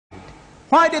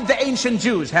Why did the ancient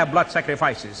Jews have blood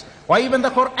sacrifices? Why even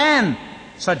the Quran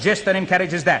suggests and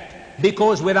encourages that?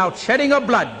 Because without shedding of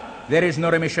blood, there is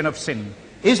no remission of sin.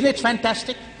 Isn't it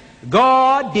fantastic?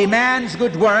 God demands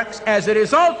good works as a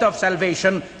result of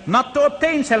salvation, not to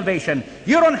obtain salvation.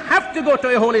 You don't have to go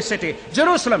to a holy city,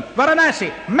 Jerusalem,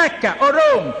 Varanasi, Mecca, or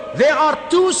Rome. They are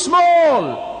too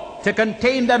small to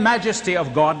contain the majesty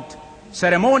of God.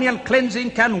 Ceremonial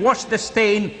cleansing can wash the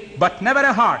stain, but never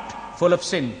a heart full of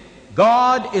sin.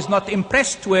 God is not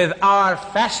impressed with our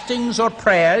fastings or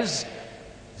prayers.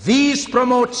 These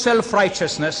promote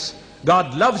self-righteousness.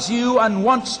 God loves you and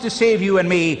wants to save you and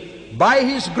me by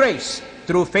His grace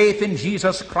through faith in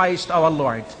Jesus Christ our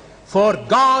Lord. For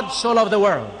God so loved the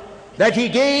world that He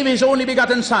gave His only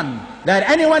begotten Son, that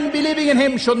anyone believing in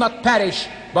Him should not perish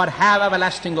but have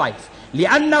everlasting life.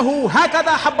 لأنه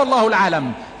هكذا حب الله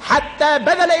العالم حتى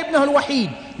بذل ابنه الوحيد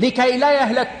لكي لا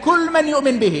يهلك كل من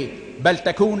يؤمن به بل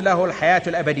تكون له الحياة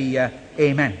الأبدية.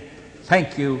 Amen.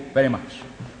 Thank you very much.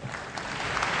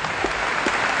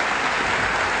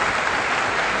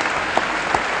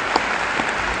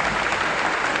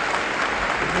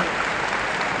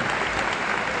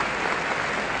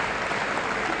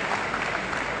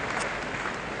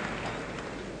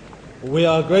 We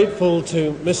are grateful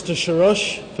to Mr.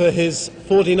 Shorrosh for his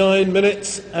 49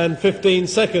 minutes and 15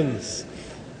 seconds.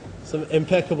 Some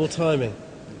impeccable timing.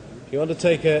 If you want to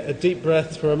take a deep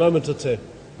breath for a moment or two.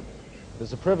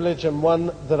 There's a privilege, and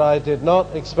one that I did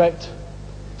not expect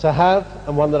to have,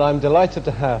 and one that I'm delighted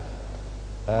to have,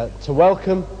 to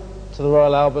welcome to the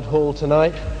Royal Albert Hall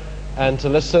tonight and to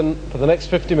listen for the next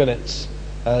 50 minutes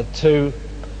to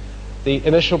the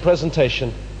initial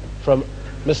presentation from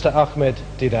Mr. Ahmad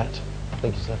Deedat.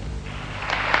 Thank you, sir.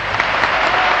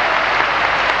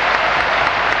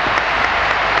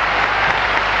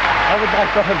 I would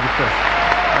like to have you, sir.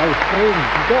 My friend,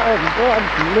 go on,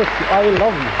 look, I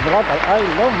love you, brother, I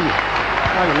love you.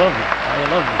 I love you, I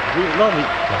love you, we love you,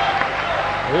 sir.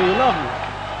 We love you.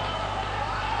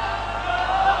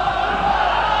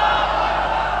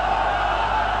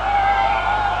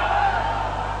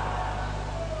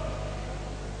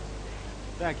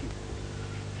 Thank you.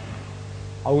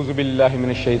 أعوذ بالله من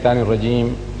الشيطان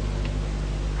الرجيم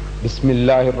بسم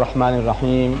الله الرحمن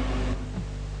الرحيم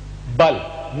بل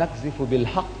نقذف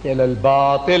بالحق على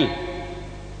الباطل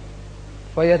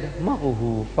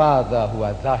فيدمغه فإذا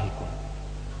هو زاهق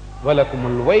ولكم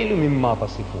الويل مما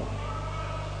تصفون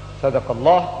صدق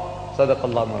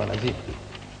الله مولانا العظيم.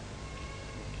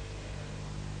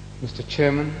 Mr.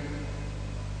 Chairman,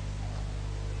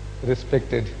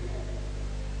 respected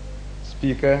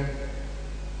Speaker,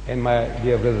 and my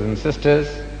dear brothers and sisters,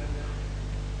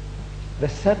 the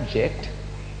subject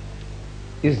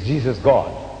is Jesus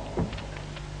God.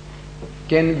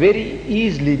 Can very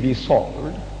easily be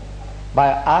solved by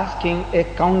asking a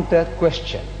counter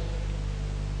question.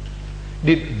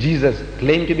 Did Jesus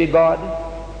claim to be God?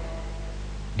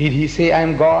 Did He say, I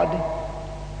am God?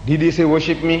 Did He say,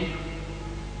 worship me?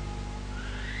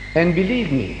 And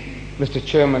believe me, Mr.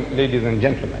 Chairman, ladies and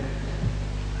gentlemen,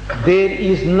 there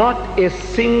is not a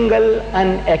single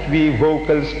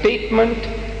unequivocal statement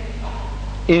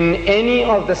in any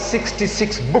of the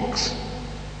 66 books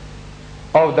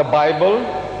of the Bible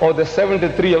or the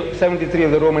 73 of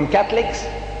the Roman Catholics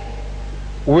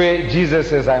where Jesus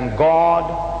says, I am God,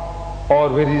 or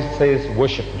where He says,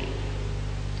 worship me.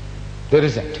 There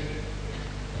isn't.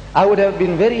 I would have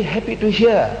been very happy to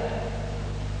hear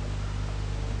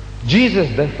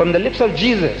from the lips of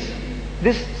Jesus,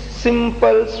 this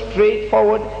simple,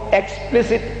 straightforward,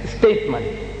 explicit statement.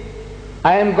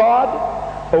 I am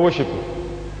God, or worship me.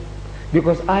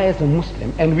 Because I as a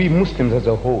Muslim, and we Muslims as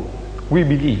a whole, we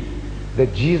believe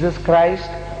that Jesus Christ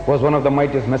was one of the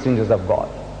mightiest messengers of God.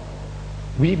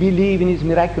 We believe in His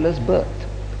miraculous birth.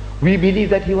 We believe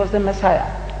that He was the Messiah.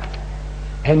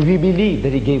 And we believe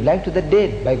that He gave life to the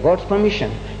dead by God's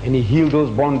permission, and He healed those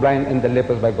born blind and the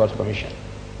lepers by God's permission.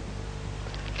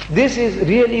 This is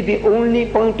really the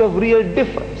only point of real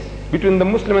difference between the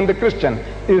Muslim and the Christian,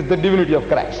 is the divinity of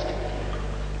Christ.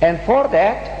 And for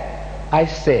that, I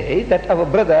say that our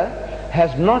brother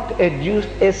has not adduced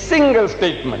a single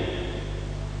statement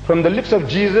from the lips of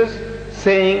Jesus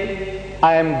saying,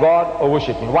 I am God, or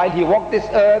worship me. While He walked this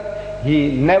earth,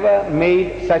 He never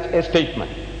made such a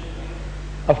statement.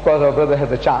 Of course, our brother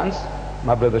has a chance,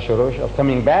 my brother Shorosh, of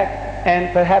coming back,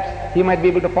 and perhaps he might be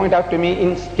able to point out to me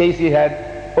in case he had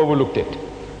overlooked it.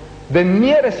 The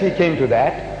nearest he came to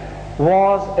that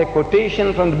was a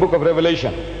quotation from the book of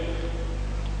Revelation,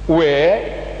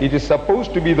 where it is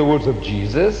supposed to be the words of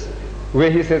Jesus, where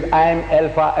He says, I am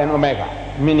Alpha and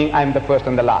Omega, meaning I am the first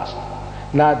and the last.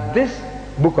 Now this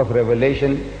book of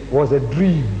Revelation was a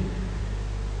dream.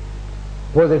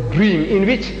 Was a dream in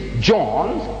which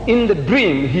John, in the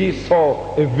dream, he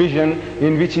saw a vision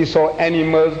in which he saw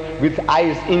animals with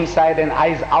eyes inside and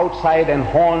eyes outside and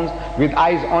horns with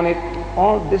eyes on it.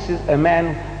 All this is a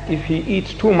man, if he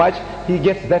eats too much, he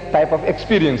gets that type of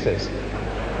experiences.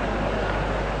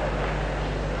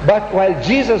 But while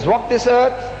Jesus walked this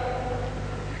earth,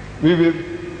 we will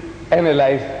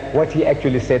analyze what he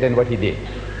actually said and what he did.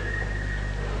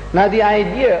 Now the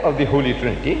idea of the Holy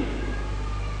Trinity,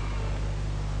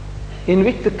 in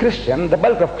which the Christian, the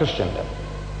bulk of Christendom,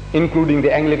 including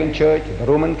the Anglican Church, the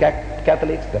Roman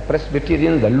Catholics, the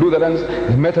Presbyterians, the Lutherans,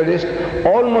 the Methodists,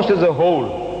 almost as a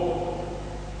whole,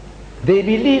 they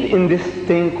believe in this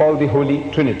thing called the Holy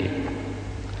Trinity.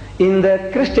 In the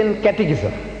Christian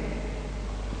Catechism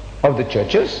of the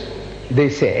churches, they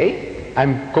say,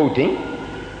 I'm quoting,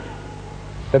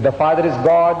 that the Father is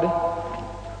God,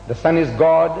 the Son is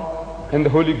God, and the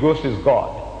Holy Ghost is God.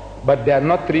 But they are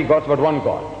not three gods but one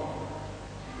God.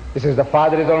 This is the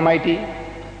Father is Almighty,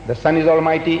 the Son is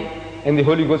Almighty, and the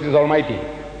Holy Ghost is Almighty.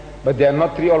 But they are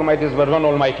not three Almighties but one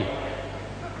Almighty.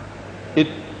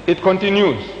 It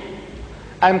continues.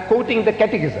 I am quoting the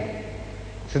Catechism. It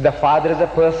says the Father is a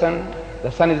person,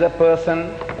 the Son is a person,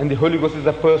 and the Holy Ghost is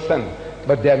a person.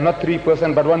 But they are not three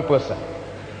persons but one person.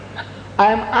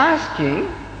 I am asking,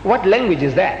 what language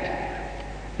is that?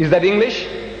 Is that English?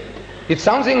 It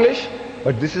sounds English,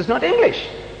 but this is not English.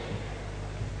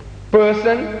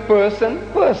 Person, person,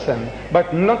 person,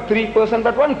 but not three persons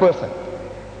but one person.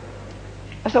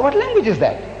 I said, what language is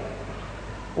that?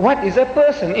 What is a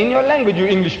person in your language, you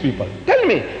English people? Tell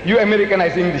me, you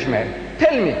Americanized Englishmen.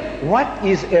 Tell me, what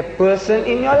is a person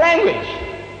in your language?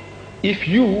 If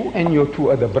you and your two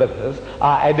other brothers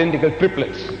are identical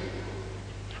triplets,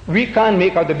 we can't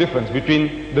make out the difference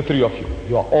between the three of you.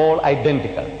 You are all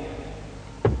identical.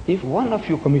 If one of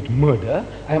you commit murder,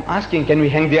 I am asking, can we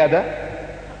hang the other?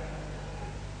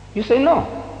 You say no.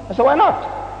 I say, why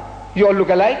not? You all look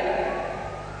alike.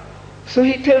 So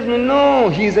he tells me, no,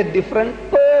 he is a different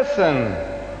person.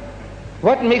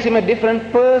 What makes him a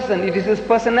different person? It is his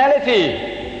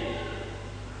personality.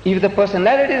 If the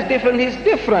personality is different, he is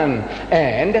different.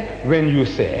 And when you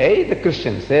say, the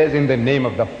Christian says, in the name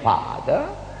of the Father,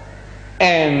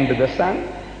 and the Son,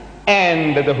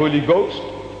 and the Holy Ghost,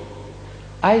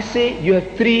 I say you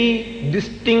have three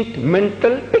distinct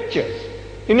mental pictures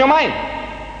in your mind.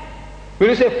 When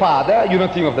you say Father, you're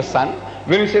not thinking of the Son.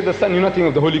 When you say the Son, you're not thinking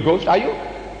of the Holy Ghost, are you?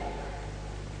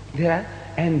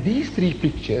 And these three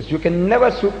pictures, you can never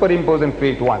superimpose and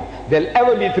create one. There'll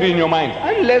ever be three in your mind.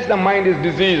 Unless the mind is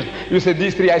diseased, you say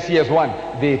these three I see as one.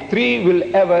 The three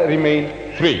will ever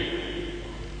remain three.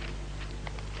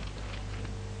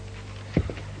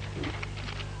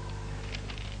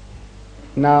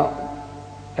 Now,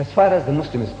 as far as the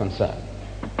Muslim is concerned,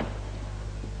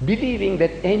 believing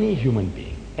that any human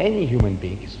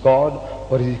being is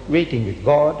God or is equating with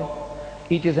God,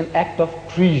 it is an act of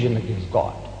treason against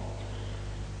God.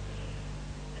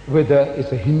 Whether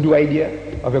it's a Hindu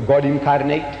idea of a God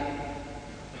incarnate,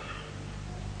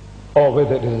 or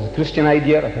whether it is a Christian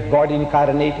idea of a God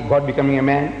incarnate, God becoming a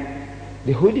man,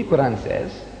 the Holy Quran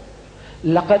says,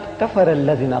 لَقَدْ كَفَرَ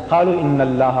الَّذِينَ قَالُوا إِنَّ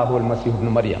اللَّهَ هُوَ الْمَسِيحُ ابْنُ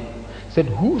مَرْيَمَ. Said,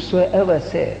 whosoever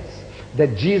says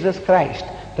that Jesus Christ,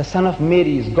 the son of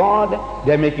Mary, is God,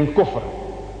 they are making kufr.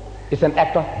 It's an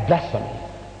act of blasphemy.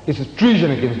 It's a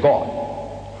treason against God.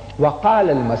 وَقَالَ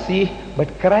الْمَسِيحُ,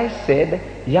 but Christ said,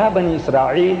 يَا بَنِي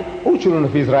إِسْرَائِيلِ, O children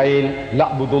of Israel,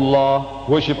 لَعْبُدُ اللَّهِ,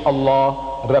 worship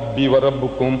Allah, رَبِّي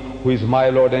وَرَبُّكُمْ, who is my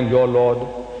Lord and your Lord.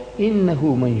 إِنَّهُ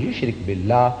مَنْ يُشْرِكْ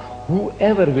بِاللَّهِ,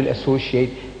 whoever will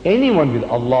associate anyone with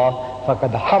Allah,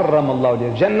 فَقَدْ حَرَّمَ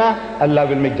اللَّهُ لِلْجَنَّةِ, Allah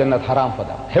will make Jannat haram for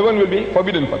them. Heaven will be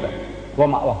forbidden for them.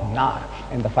 وَمَأْوَاهُمْ نَارٌ,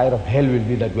 and the fire of hell will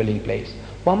be their dwelling place.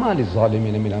 وَمَا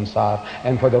لِلظَّالِمِينَ مِنْ أَنصَارٍ,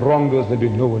 and for the wrongdoers there will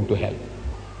be no one to help.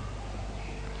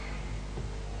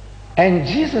 And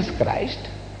Jesus Christ,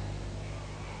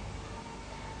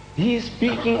 he is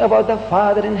speaking about the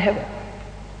Father in heaven.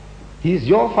 He is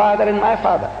your Father and my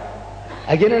Father.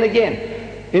 Again and again,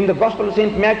 in the Gospel of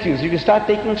St. Matthew, if you start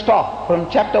taking stock from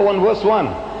chapter 1, verse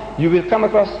 1, you will come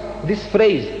across this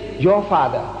phrase, your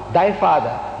Father, thy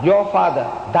Father, your Father,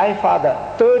 thy Father,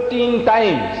 13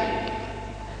 times.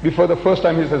 Before the first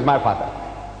time he says, my Father.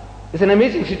 It's an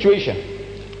amazing situation.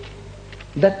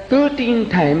 That 13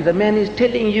 times the man is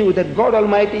telling you that God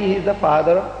Almighty is the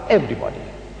Father of everybody.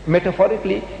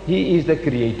 Metaphorically, he is the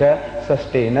creator,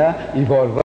 sustainer,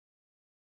 evolver.